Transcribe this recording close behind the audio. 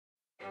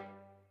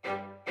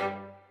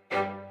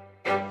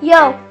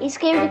Yo, it's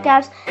Grime with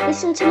Gabs.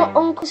 Listen to my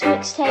uncle's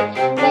mixtape,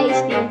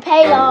 Vades, the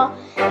Impaler,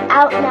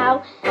 out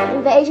now.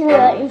 Invasion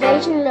alert,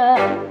 invasion alert.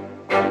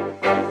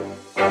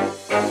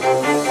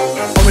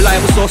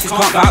 Unreliable sources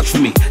can't vouch for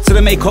me, so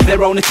they make up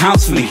their own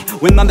accounts for me.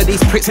 When none of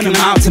these pricks can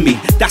amount to me,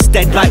 that's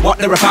dead like what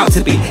they're about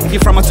to be. If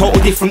you're from a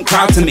total different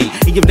crowd to me,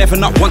 and you've never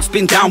not once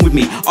been down with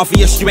me,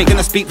 obvious you ain't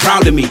gonna speak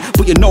proud of me,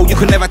 but you know you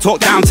can never talk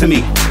down to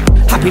me.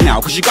 Happy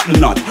now, cause you got the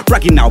nod.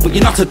 Bragging now, but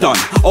you're not a don.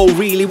 Oh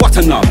really, what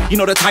a knob. You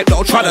know the type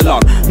that'll trot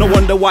along. No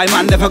wonder why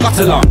man never got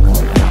along.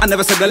 I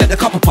never said to let the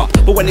copper pop,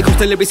 but when it comes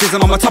to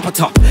lyricism, I'm a top of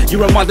top.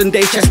 You're a modern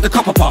day Chester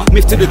copper pop.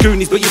 Myth to the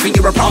Goonies, but you think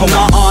you're a proper. I'm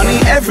not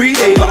Arnie every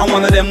day, but I'm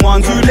one of them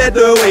ones who led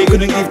the way.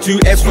 Couldn't give two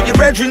F's what your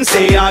brethren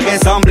say. I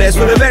guess I'm blessed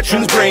with a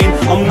veteran's brain.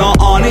 I'm not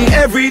Arnie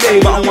every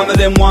day, but I'm one of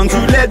them ones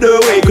who led the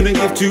way. Couldn't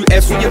give two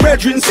F's what your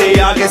brethren say.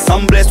 I guess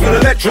I'm blessed with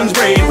a veteran's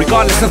brain.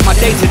 Regardless of my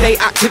day-to-day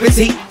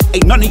activity,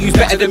 ain't none of you's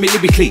better than me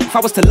lyrically. If I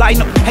was to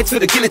line up heads for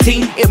the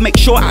guillotine, it'd make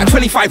sure I had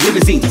 25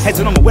 limousines.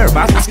 Heads on my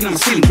whereabouts, asking on my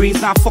ceiling greens.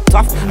 Now I'm fucked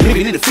off,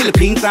 living in the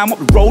Philippines. Now I'm up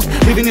the road,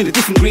 living in a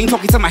different green.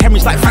 Talking to my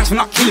hemorrhage like thanks for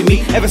not killing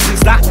me. Ever since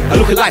that, I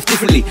look at life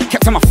differently.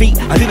 Kept on my feet,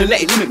 I didn't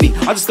let it limit me.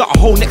 I just got a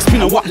whole next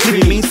spin on what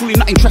living means. Fully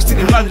not interested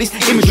in none of this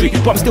imagery,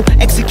 but I'm still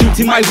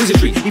executing my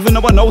wizardry. Even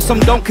though I know some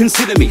don't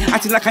consider me,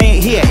 acting like I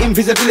ain't here,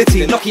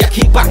 invisibility. Lucky I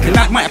keep back and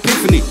that's my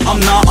epiphany. I'm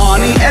not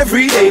Arnie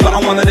every day, but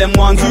I'm one of them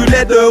ones who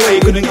led the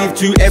way. Couldn't give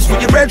two F's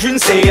what your brethren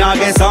say. I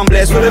guess I'm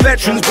blessed with a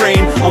veteran's brain.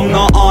 I'm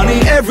not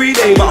Arnie every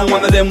day, but I'm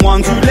one of them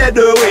ones who led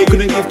the way.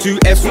 Couldn't give two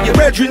F's what your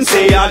brethren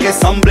say. I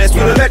guess I'm blessed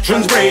with a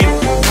veteran's brain.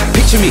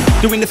 Picture me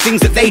doing the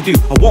things that they do.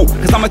 I won't,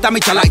 cause I'm a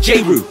damager like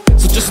J-Roo.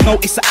 So just know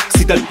it's an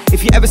accident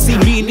if you ever see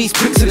me and these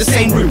pricks in the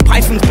same room.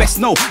 Pythons best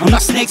know I'm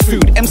not snake's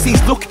food.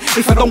 MCs look,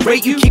 if I don't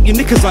rate you, keep your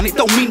knickers on. It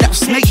don't mean that I'll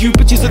snake you.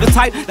 Bitches are the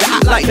type that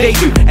act like they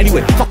do.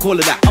 Anyway, fuck all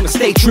of that, I'ma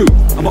stay true.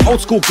 I'm an old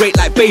school great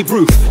like Babe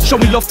Ruth. Show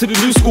me love to the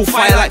new school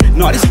fire like,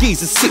 nah, this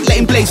geezer's sick, let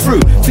him blaze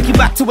through. Took you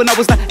back to when I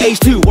was like age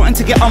 2, wanting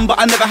to get on but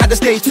I never had a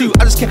stage 2.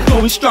 I just kept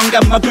going strong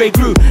and my grade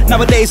grew.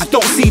 Nowadays I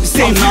don't see the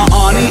same. I'm not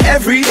Arnie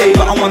every day,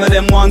 but I'm one of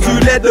them ones who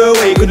led the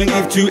way. Couldn't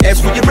give two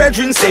F's what your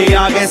brethren say.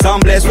 I guess I'm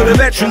blessed with a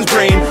veteran's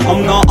brain.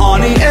 I'm not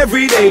Arnie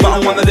every day, but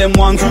I'm one of them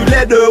ones who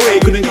led the way.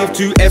 Couldn't give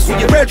two F's what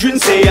your brethren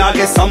say. I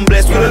guess I'm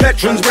blessed with a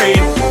veteran's brain.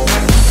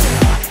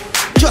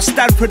 Just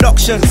Dad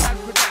Productions,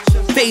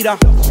 Vader,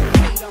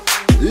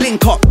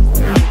 link up,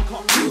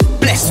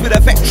 blessed with a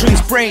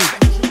veteran's brain.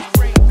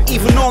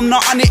 Even though I'm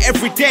not on it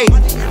every day,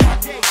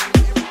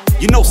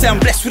 you know say I'm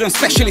blessed with them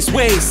specialist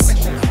ways.